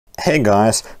Hey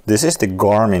guys, this is the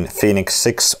Garmin Fenix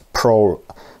 6 Pro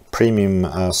Premium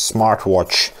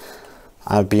smartwatch.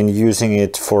 I've been using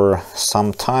it for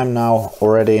some time now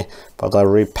already, but I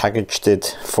repackaged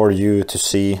it for you to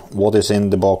see what is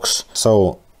in the box.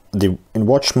 So in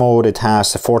watch mode it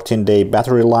has a 14-day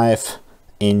battery life,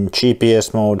 in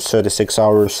GPS mode 36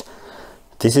 hours.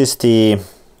 This is the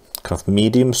kind of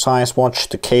medium size watch.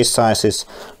 The case size is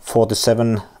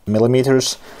 47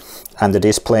 millimeters. And the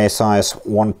display size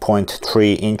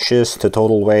 1.3 inches, the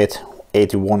total weight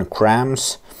 81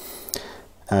 grams.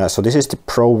 So this is the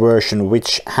Pro version,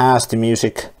 which has the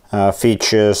music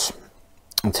features.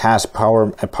 It has a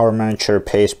power manager,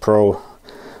 Pace Pro,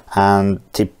 and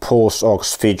the Pulse Aux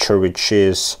feature, which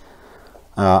is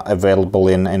available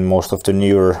in most of the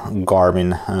newer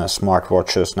Garmin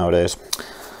smartwatches nowadays.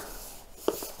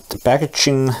 The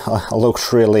packaging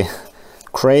looks really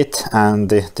great, and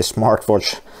the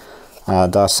smartwatch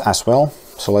does as well.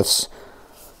 So let's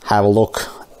have a look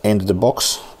into the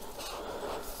box.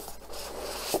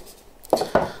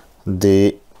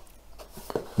 The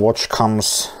watch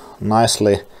comes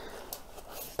nicely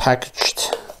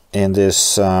packaged in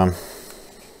this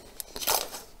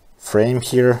frame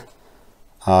here.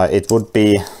 It would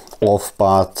be off,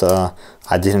 but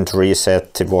I didn't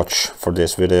reset the watch for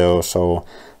this video, so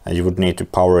you would need to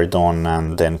power it on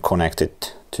and then connect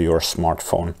it to your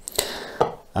smartphone.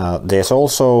 There's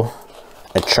also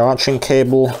a charging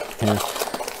cable here.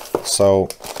 So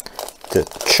the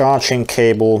charging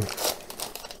cable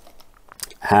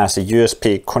has a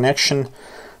USB connection,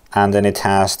 and then it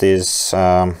has this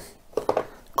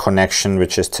connection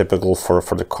which is typical for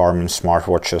the Garmin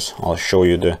smartwatches. I'll show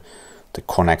you the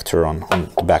connector on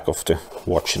the back of the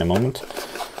watch in a moment.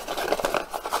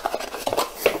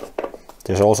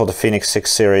 There's also the Fenix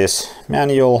 6 series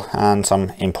manual and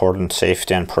some important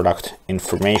safety and product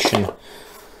information.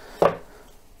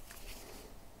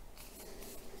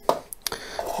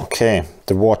 Okay,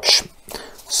 the watch.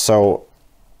 So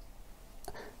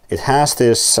it has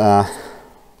this, well,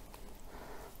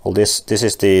 this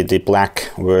is the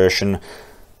black version,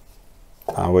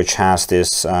 which has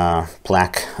this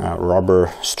black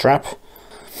rubber strap.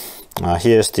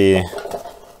 Here's the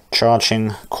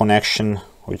charging connection,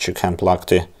 which you can plug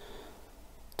the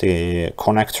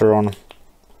connector on.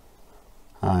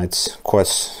 It's quite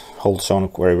holds on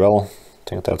very well. I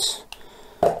think that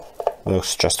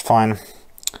looks just fine.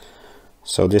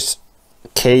 So this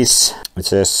case, it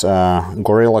says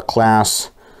Gorilla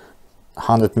Glass,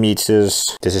 100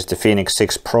 meters. This is the Fenix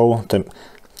 6 Pro. The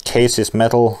case is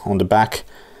metal on the back,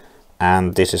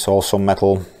 and this is also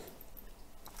metal.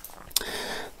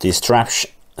 The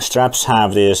straps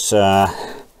have this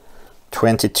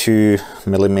 22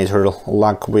 millimeter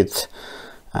lug width,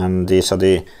 and these are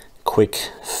the quick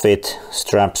fit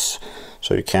straps,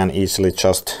 so you can easily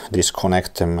just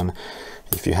disconnect them, and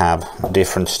if you have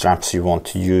different straps you want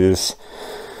to use.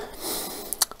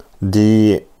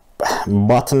 The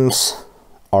buttons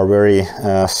are very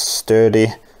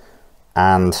sturdy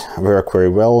and work very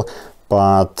well,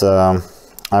 but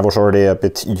I was already a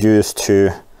bit used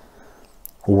to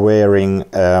wearing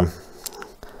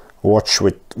watch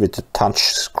with the touch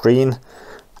screen,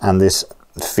 and this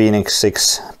Fenix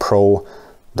 6 Pro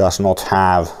does not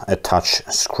have a touch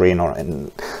screen, or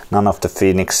none of the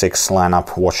Fenix 6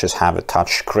 lineup watches have a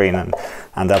touch screen,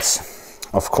 and that's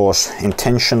of course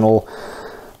intentional,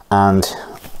 and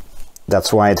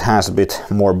that's why it has a bit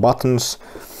more buttons.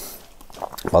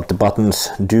 But the buttons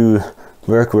do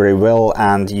work very well,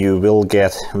 and you will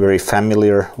get very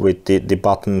familiar with the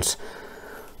buttons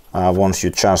once you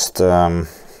just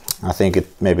I think it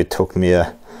maybe took me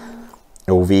a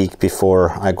week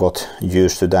before I got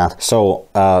used to that. So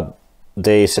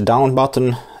there is a down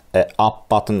button, a up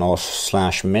button or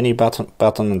slash menu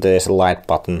button, there's a light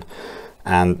button,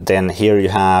 and then here you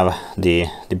have the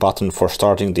button for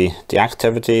starting the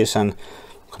activities, and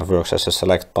kind of works as a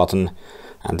select button,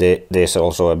 and there's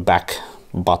also a back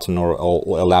button or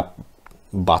a lap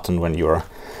button when you're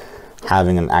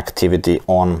having an activity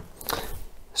on.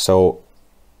 So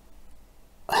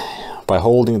by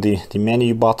holding the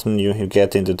menu button, you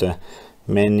get into the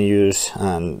menus,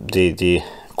 and the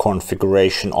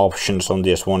configuration options on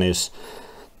this one is,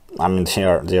 I mean,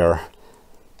 they are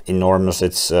enormous.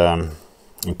 It's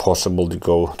impossible to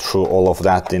go through all of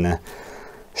that in a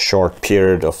short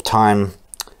period of time.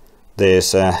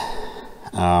 There's with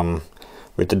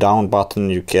the down button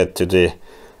you get to the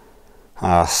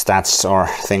stats or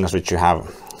things which you have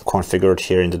configured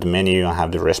here into the menu. I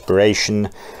have the respiration,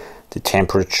 the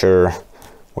temperature,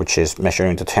 which is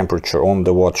measuring the temperature on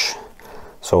the watch.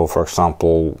 So for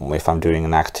example, if I'm doing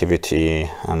an activity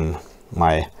and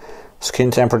my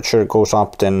skin temperature goes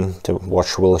up, then the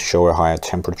watch will show a higher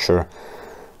temperature.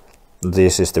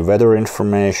 This is the weather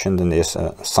information, then there's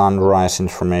a sunrise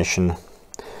information,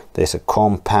 there's a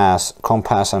compass,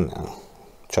 and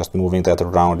just moving that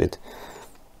around it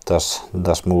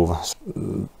does move.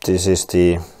 This is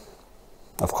the,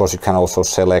 of course you can also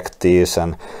select this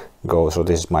and go, so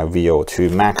this is my VO2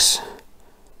 max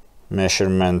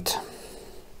measurement,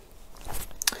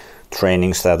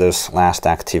 training status, last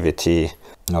activity,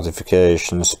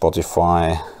 notifications,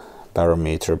 Spotify,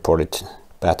 barometer,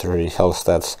 battery, health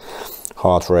stats,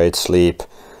 heart rate, sleep,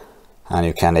 and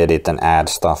you can edit and add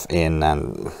stuff in,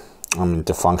 and I mean,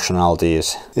 the functionality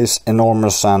is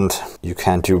enormous and you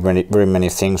can do very many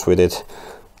things with it.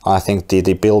 I think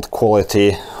the build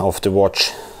quality of the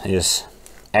watch is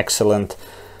excellent,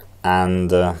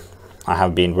 and I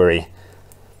have been very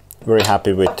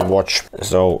happy with the watch.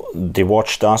 So the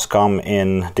watch does come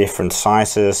in different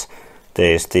sizes.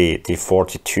 There's the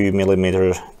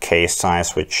 42mm case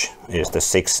size, which is the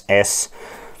 6S,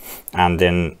 and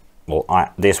then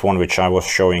this one which I was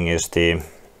showing is the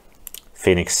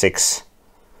Fenix 6,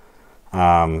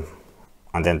 and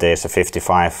then there's a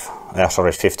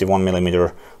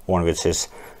 51mm one which is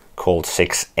called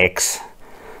 6X,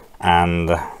 and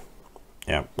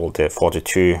yeah, well, the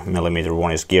 42mm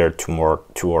one is geared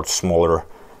towards smaller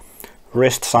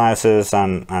wrist sizes,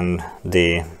 and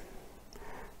the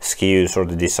SKUs or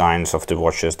the designs of the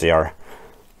watches, they are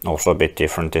also a bit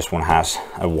different. This one has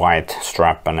a white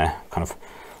strap and a kind of, I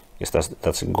guess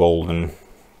that's a golden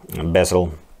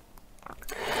bezel.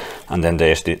 And then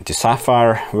there's the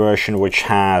sapphire version, which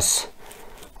has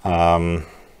a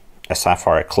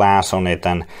sapphire glass on it,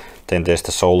 and then there's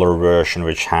the solar version,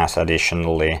 which has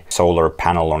additionally solar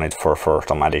panel on it for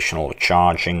some additional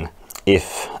charging.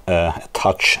 If a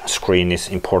touch screen is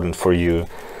important for you,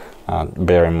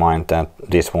 bear in mind that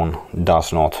this one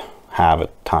does not have a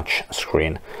touch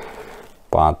screen,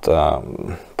 but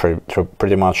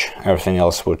pretty much everything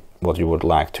else what you would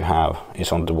like to have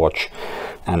is on the watch.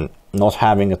 And not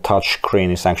having a touch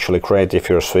screen is actually great if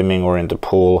you're swimming or in the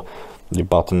pool. The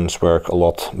buttons work a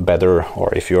lot better,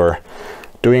 or if you're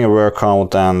doing a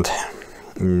workout and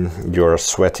you're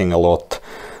sweating a lot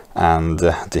and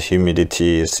the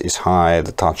humidity is high,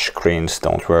 the touch screens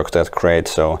don't work that great.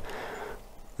 So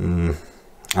and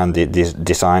the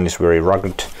design is very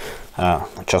rugged.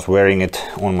 Just wearing it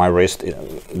on my wrist,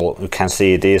 well, you can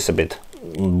see it is a bit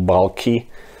bulky,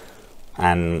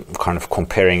 and kind of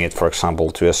comparing it, for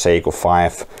example, to a Seiko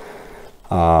 5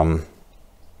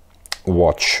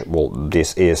 watch, well,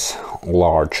 this is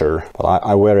larger, but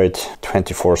I wear it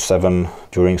 24/7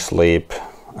 during sleep,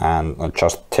 and I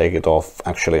just take it off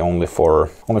actually only for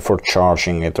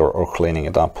charging it or cleaning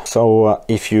it up. So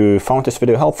if you found this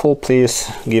video helpful, please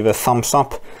give a thumbs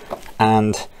up,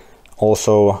 and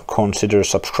also consider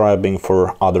subscribing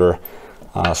for other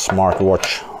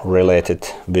smartwatch related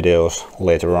videos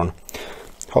later on.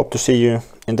 Hope to see you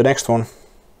in the next one.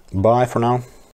 Bye for now.